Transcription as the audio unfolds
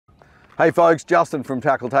Hey folks, Justin from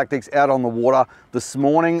Tackle Tactics out on the water. This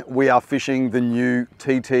morning we are fishing the new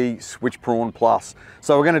TT SwitchPrawn Plus.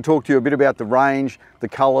 So we're going to talk to you a bit about the range, the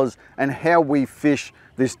colours and how we fish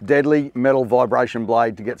this deadly metal vibration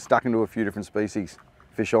blade to get stuck into a few different species.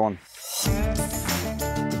 Fish on.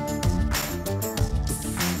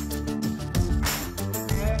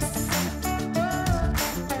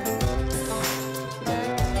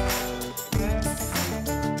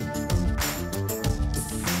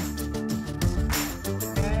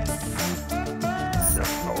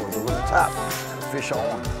 Tap, fish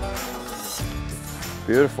on.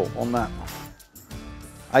 Beautiful on that.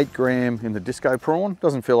 8 gram in the disco prawn.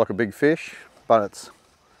 Doesn't feel like a big fish, but it's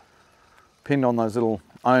pinned on those little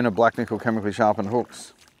Owner black nickel chemically sharpened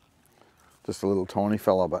hooks. Just a little tiny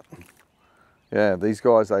fella, but yeah, these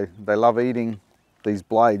guys, they love eating these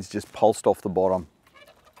blades just pulsed off the bottom.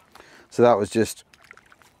 So that was just,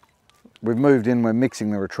 we've moved in, we're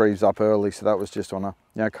mixing the retrieves up early, so that was just on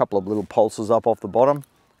a couple of little pulses up off the bottom.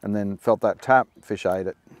 And then felt that tap, fish ate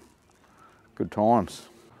it. Good times.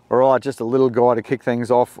 All right, just a little guy to kick things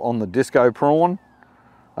off on the disco prawn.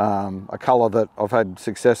 A colour that I've had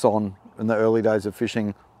success on in the early days of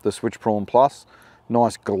fishing the SwitchPrawn Plus.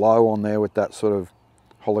 Nice glow on there with that sort of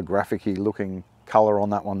holographic-y looking colour on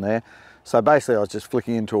that one there. So basically I was just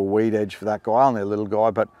flicking into a weed edge for that guy, only a little guy,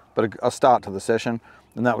 but a start to the session.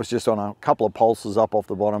 And that was just on a couple of pulses up off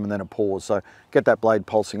the bottom and then a pause. So get that blade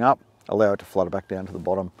pulsing up, allow it to flutter back down to the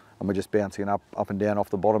bottom, and we're just bouncing it up and down off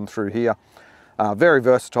the bottom through here. Very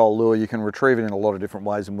versatile lure. You can retrieve it in a lot of different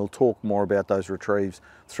ways, and we'll talk more about those retrieves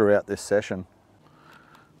throughout this session.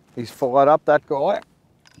 He's fired up, that guy.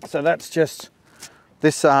 So that's just,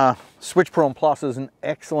 this SwitchPrawn Plus is an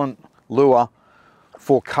excellent lure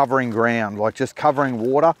for covering ground, like just covering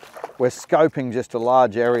water. We're scoping just a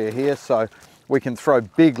large area here, so we can throw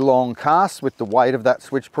big long casts with the weight of that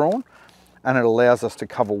switch prawn, and it allows us to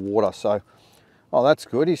cover water. So, oh, that's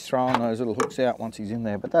good. He's throwing those little hooks out once he's in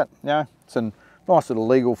there. But that, it's a nice little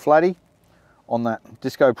legal flatty on that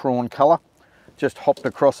disco prawn colour. Just hopped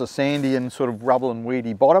across a sandy and sort of rubble and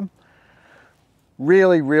weedy bottom.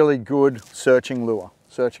 Really, really good searching lure,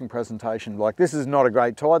 searching presentation. Like, this is not a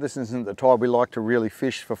great tide. This isn't the tide we like to really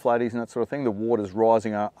fish for flatties and that sort of thing. The water's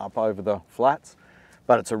rising up over the flats,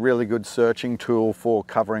 but it's a really good searching tool for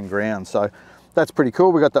covering ground. So that's pretty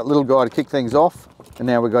cool. We got that little guy to kick things off, and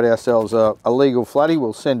now we've got ourselves a legal flatty.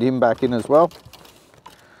 We'll send him back in as well.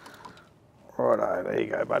 Righto, there you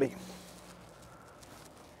go, buddy.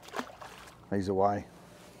 He's away.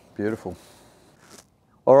 Beautiful.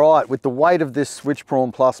 All right, with the weight of this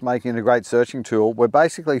SwitchPrawn Plus making it a great searching tool, we're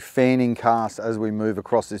basically fanning cast as we move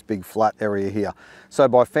across this big flat area here. So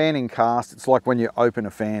by fanning cast, it's like when you open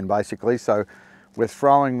a fan, basically. So we're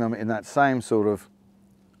throwing them in that same sort of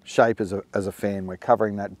shape as a fan. We're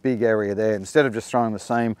covering that big area there. Instead of just throwing the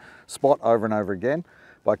same spot over and over again,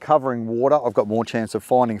 by covering water, I've got more chance of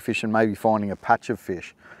finding fish and maybe finding a patch of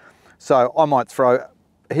fish. So I might throw,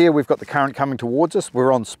 here we've got the current coming towards us.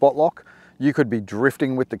 We're on spot lock. You could be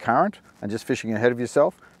drifting with the current and just fishing ahead of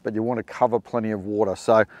yourself, but you want to cover plenty of water.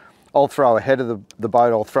 So I'll throw ahead of the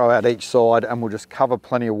boat, I'll throw out each side, and we'll just cover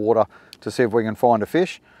plenty of water to see if we can find a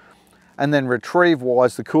fish. And then retrieve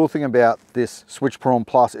wise, the cool thing about this SwitchPrawn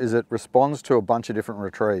Plus is it responds to a bunch of different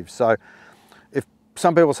retrieves. So if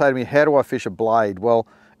some people say to me, how do I fish a blade? Well,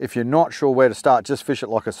 if you're not sure where to start, just fish it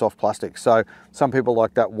like a soft plastic. So some people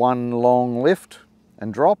like that one long lift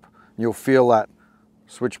and drop. You'll feel that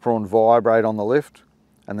SwitchPrawn vibrate on the lift,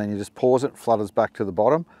 and then you just pause it, flutters back to the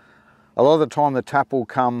bottom. A lot of the time the tap will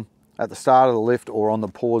come at the start of the lift or on the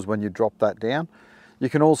pause when you drop that down. You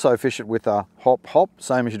can also fish it with a hop,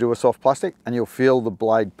 same as you do a soft plastic, and you'll feel the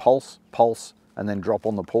blade pulse, and then drop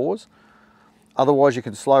on the pause. Otherwise you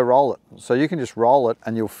can slow roll it. So you can just roll it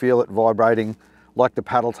and you'll feel it vibrating like the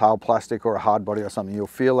paddle tail plastic or a hard body or something. You'll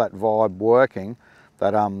feel that vibe working,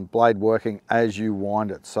 that blade working as you wind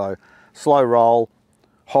it. So slow roll,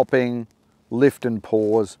 hopping, lift and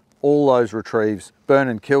pause, all those retrieves. Burn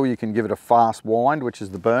and kill, you can give it a fast wind, which is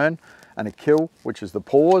the burn, and a kill, which is the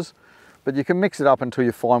pause. But you can mix it up until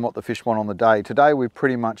you find what the fish want on the day. Today we've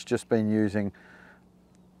pretty much just been using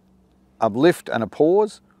a lift and a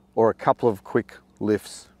pause, or a couple of quick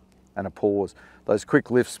lifts and a pause. Those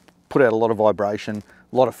quick lifts put out a lot of vibration,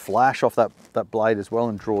 a lot of flash off that blade as well,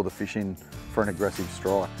 and draw the fish in for an aggressive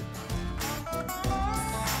strike.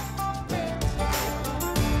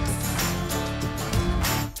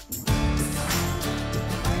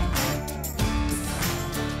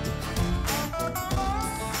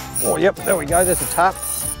 Oh, yep, there we go, there's a tap.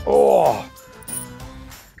 Oh,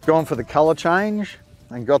 gone for the color change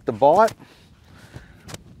and got the bite.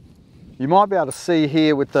 You might be able to see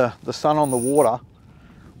here with the sun on the water,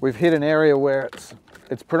 we've hit an area where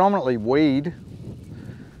it's predominantly weed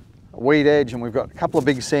edge, and we've got a couple of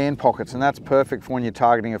big sand pockets, and that's perfect for when you're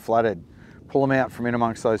targeting a flathead. Pull them out from in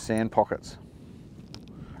amongst those sand pockets.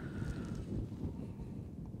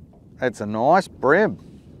 It's a nice bream.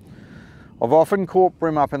 I've often caught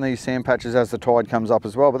bream up in these sand patches as the tide comes up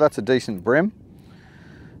as well, but that's a decent bream.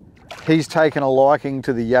 He's taken a liking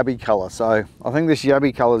to the yabby colour, so I think this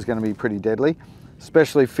yabby colour is going to be pretty deadly,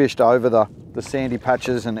 especially fished over the sandy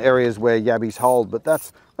patches and areas where yabbies hold, but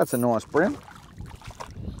that's a nice bream.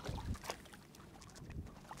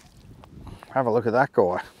 Have a look at that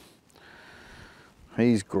guy.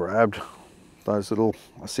 He's grabbed those little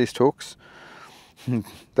assist hooks.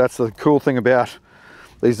 That's the cool thing about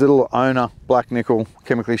these little owner black nickel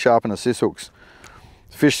chemically sharpened assist hooks.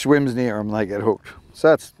 Fish swims near them, they get hooked. So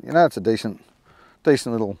that's, you know, it's a decent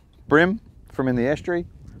little bream from in the estuary,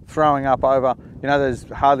 throwing up over, you know, there's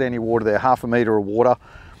hardly any water there, 1/2 metre of water.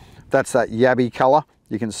 That's that yabby colour.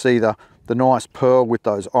 You can see the nice pearl with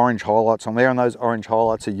those orange highlights on there, and those orange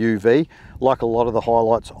highlights are UV, like a lot of the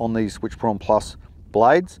highlights on these SwitchPrawn Plus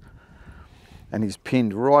blades. And he's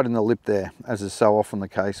pinned right in the lip there, as is so often the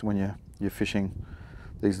case when you're fishing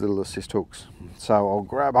these little assist hooks. So I'll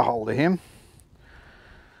grab a hold of him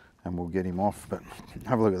and we'll get him off, but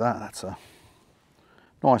have a look at that. That's a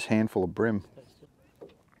nice handful of bream.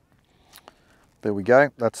 There we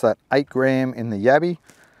go. That's that 8 gram in the yabby.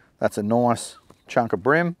 That's a nice chunk of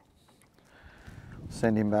bream.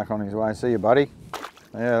 Send him back on his way. See you, buddy.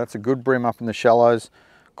 Yeah, that's a good bream up in the shallows.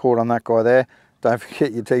 Caught on that guy there. Don't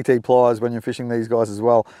forget your TT pliers when you're fishing these guys as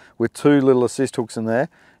well. With 2 little assist hooks in there,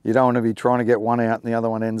 you don't want to be trying to get one out and the other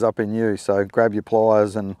one ends up in you. So grab your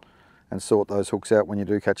pliers and sort those hooks out when you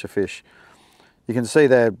do catch a fish. You can see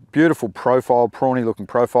their beautiful profile, prawny looking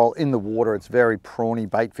profile in the water. It's very prawny,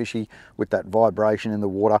 bait fishy with that vibration in the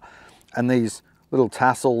water. And these little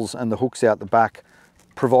tassels and the hooks out the back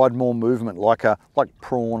provide more movement, like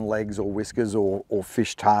prawn legs or whiskers or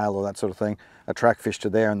fish tail or that sort of thing. Attract fish to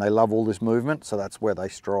there, and they love all this movement, so that's where they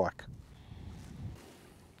strike.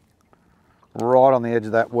 Right on the edge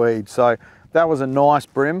of that weed. So that was a nice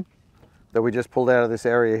bream that we just pulled out of this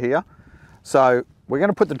area here. So we're going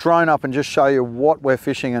to put the drone up and just show you what we're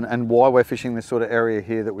fishing and why we're fishing this sort of area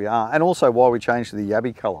here that we are, and also why we changed to the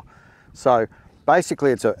yabby colour. So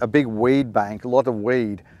basically it's a big weed bank, a lot of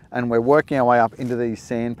weed, and we're working our way up into these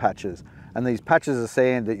sand patches. And these patches of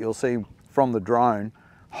sand that you'll see from the drone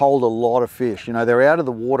hold a lot of fish. You know, they're out of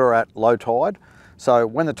the water at low tide, so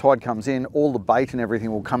when the tide comes in, all the bait and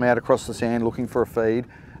everything will come out across the sand looking for a feed,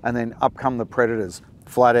 and then up come the predators,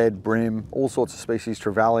 flathead, bream, all sorts of species,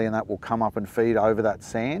 trevally, and that will come up and feed over that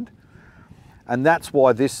sand. And that's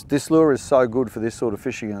why this lure is so good for this sort of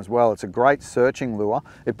fishing as well. It's a great searching lure.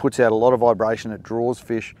 It puts out a lot of vibration, it draws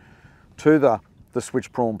fish to the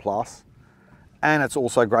SwitchPrawn Plus, and it's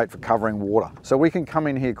also great for covering water. So we can come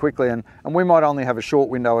in here quickly, and we might only have a short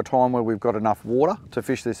window of time where we've got enough water to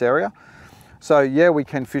fish this area. So yeah, we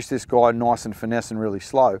can fish this guy nice and finesse and really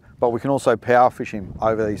slow, but we can also power fish him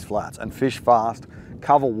over these flats and fish fast,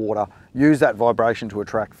 cover water, use that vibration to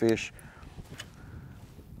attract fish,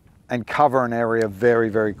 and cover an area very,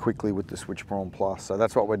 very quickly with the SwitchPrawn Plus. So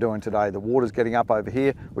that's what we're doing today. The water's getting up over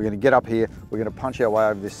here. We're going to get up here. We're going to punch our way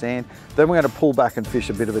over this sand. Then we're going to pull back and fish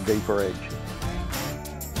a bit of a deeper edge.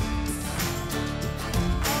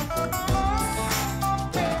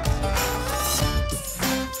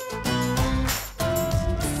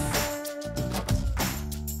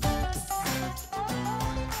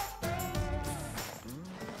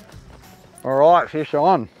 All right, fish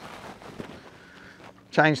on.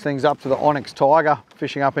 Change things up to the Onyx Tiger,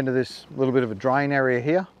 fishing up into this little bit of a drain area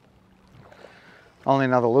here. Only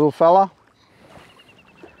another little fella.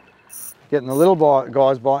 Getting the little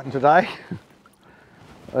guys biting today.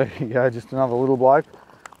 There you go, just another little bloke.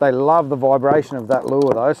 They love the vibration of that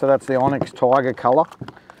lure though, so that's the Onyx Tiger colour.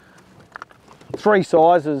 3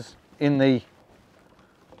 sizes in the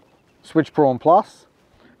SwitchPrawn Plus.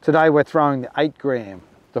 Today we're throwing the 8 gram,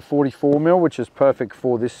 the 44mm, which is perfect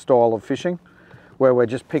for this style of fishing, where we're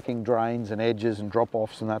just picking drains and edges and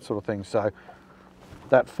drop-offs and that sort of thing. So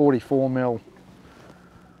that 44mm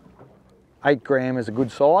 8 gram is a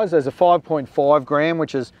good size. There's a 5.5 gram,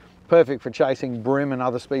 which is perfect for chasing bream and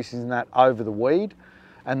other species in that over the weed.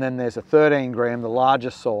 And then there's a 13 gram, the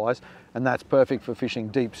largest size, and that's perfect for fishing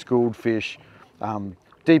deep schooled fish,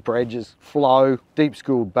 deeper edges, flow, deep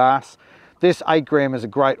schooled bass. This 8 gram is a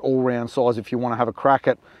great all-round size if you want to have a crack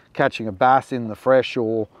at catching a bass in the fresh,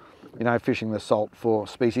 or you know, fishing the salt for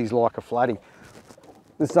species like a flatty.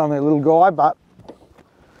 This is only a little guy, but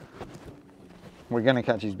we're going to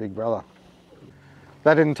catch his big brother.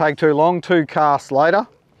 That didn't take too long, 2 casts later.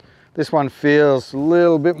 This one feels a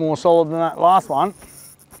little bit more solid than that last one.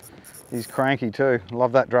 He's cranky too.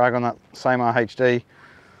 Love that drag on that Ceymar HD.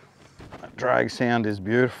 That drag sound is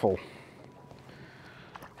beautiful.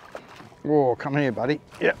 Oh, come here, buddy.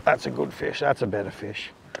 Yep, that's a good fish. That's a better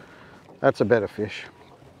fish. That's a better fish.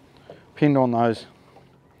 Pinned on those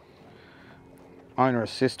owner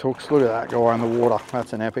assist hooks. Look at that guy in the water.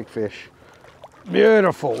 That's an epic fish.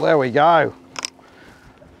 Beautiful. There we go.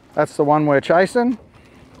 That's the one we're chasing.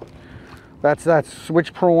 That's that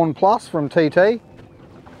SwitchPrawn Plus from TT.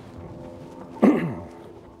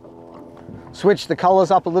 Switched the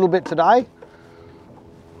colours up a little bit today.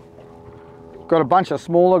 Got a bunch of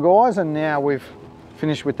smaller guys, and now we've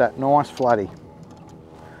finished with that nice flatty.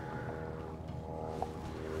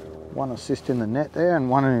 One assist in the net there and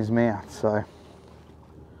one in his mouth, so.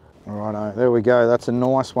 Righto, there we go. That's a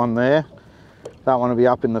nice one there. That one will be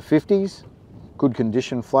up in the 50s. Good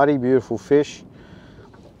condition flatty, beautiful fish.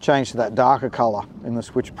 Changed to that darker colour in the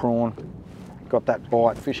SwitchPrawn. Got that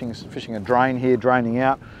bite, fishing a drain here, draining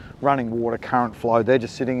out, running water, current flow. They're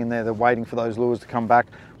just sitting in there, they're waiting for those lures to come back,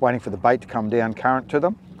 waiting for the bait to come down current to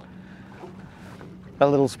them. That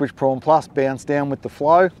little SwitchPrawn Plus bounced down with the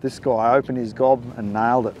flow. This guy opened his gob and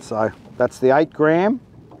nailed it. So that's the 8 gram,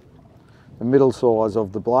 the middle size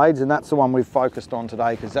of the blades, and that's the one we've focused on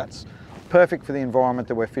today because that's perfect for the environment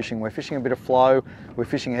that we're fishing. We're fishing a bit of flow, we're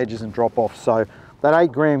fishing edges and drop off. So that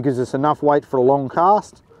 8 gram gives us enough weight for a long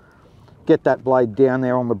cast. Get that blade down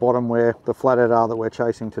there on the bottom where the flathead are that we're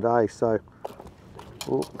chasing today. So,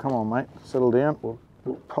 oh, come on mate, settle down. We'll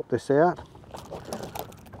pop this out.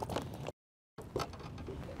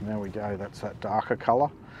 There we go, that's that darker colour.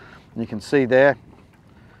 You can see there,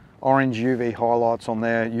 orange UV highlights on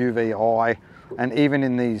there, UV eye, and even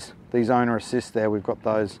in these owner assists there, we've got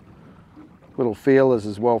those little feelers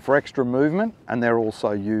as well for extra movement, and they're also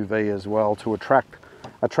UV as well to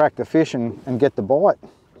attract the fish and get the bite.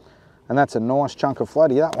 And that's a nice chunk of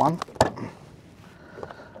flatty, that one.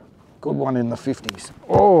 Good one in the 50s.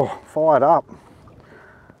 Oh, fired up.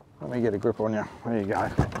 Let me get a grip on you. There you go.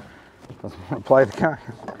 Doesn't want to play the game.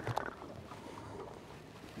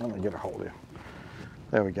 Let me get a hold of you.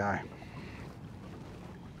 There we go.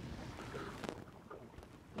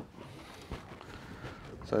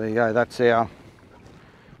 So there you go, that's our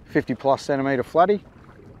 50+ centimetre flatty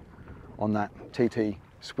on that TT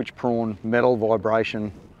SwitchPrawn metal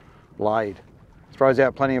vibration blade. Throws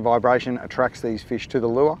out plenty of vibration, attracts these fish to the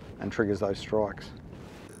lure and triggers those strikes.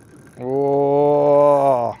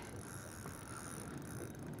 Oh,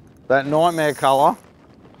 that nightmare colour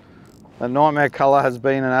has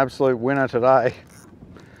been an absolute winner today.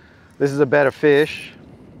 This is a better fish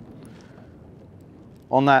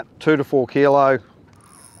on that 2 to 4 kilo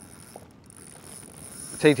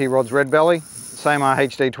TT rods red belly, Ceymar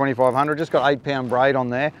HD 2500, just got 8-pound braid on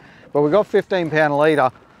there, but we've got 15-pound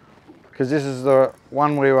leader because this is the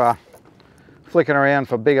one we were flicking around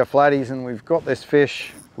for bigger flatties, and we've got this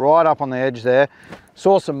fish right up on the edge there.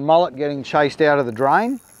 Saw some mullet getting chased out of the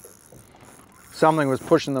drain. Something was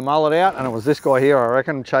pushing the mullet out, and it was this guy here, I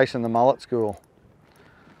reckon, chasing the mullet school.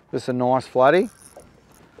 This is a nice flatty.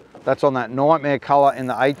 That's on that nightmare colour in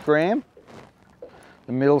the 8 gram.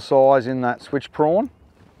 The middle size in that SwitchPrawn.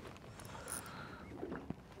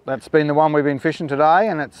 That's been the one we've been fishing today,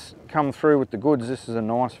 and it's come through with the goods. This is a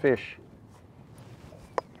nice fish.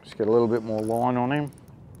 Just get a little bit more line on him.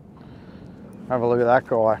 Have a look at that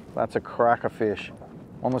guy. That's a cracker fish.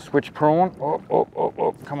 On the SwitchPrawn. Oh, oh, oh,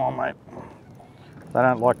 oh, come on mate. They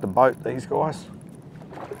don't like the boat, these guys.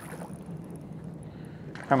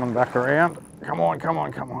 Coming back around. Come on, come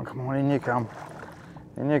on, come on, come on, in you come.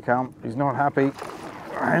 In you come. He's not happy.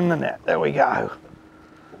 In the net, there we go.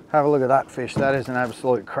 Have a look at that fish, that is an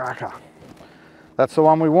absolute cracker. That's the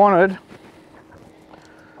one we wanted.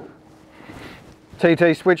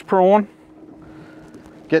 TT SwitchPrawn,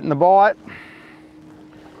 getting the bite.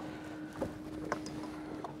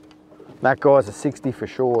 That guy's a 60 for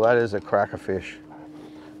sure, that is a cracker fish.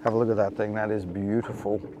 Have a look at that thing, that is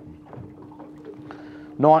beautiful.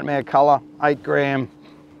 Nightmare colour, 8 gram.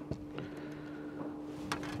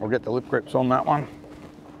 I'll get the lip grips on that one.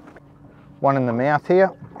 One in the mouth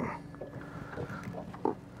here.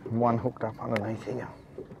 One hooked up underneath here.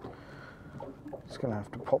 Just gonna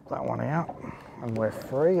have to pop that one out and we're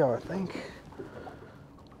free, I think.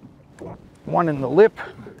 One in the lip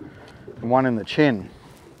and one in the chin.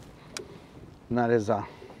 And that is a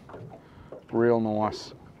real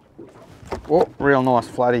nice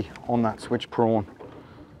flatty on that SwitchPrawn.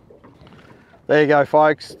 There you go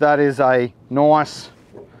folks, that is a nice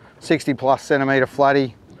 60+ centimetre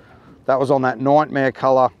flatty. That was on that nightmare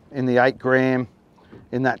colour in the 8 gram,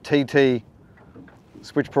 in that TT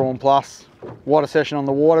SwitchPrawn Plus. What a session on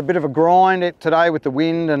the water. Bit of a grind today with the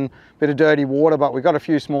wind and a bit of dirty water, but we got a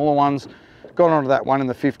few smaller ones. Got onto that one in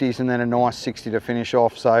the 50s and then a nice 60 to finish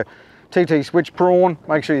off. So TT SwitchPrawn,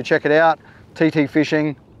 make sure you check it out.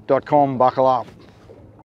 ttfishing.com, buckle up.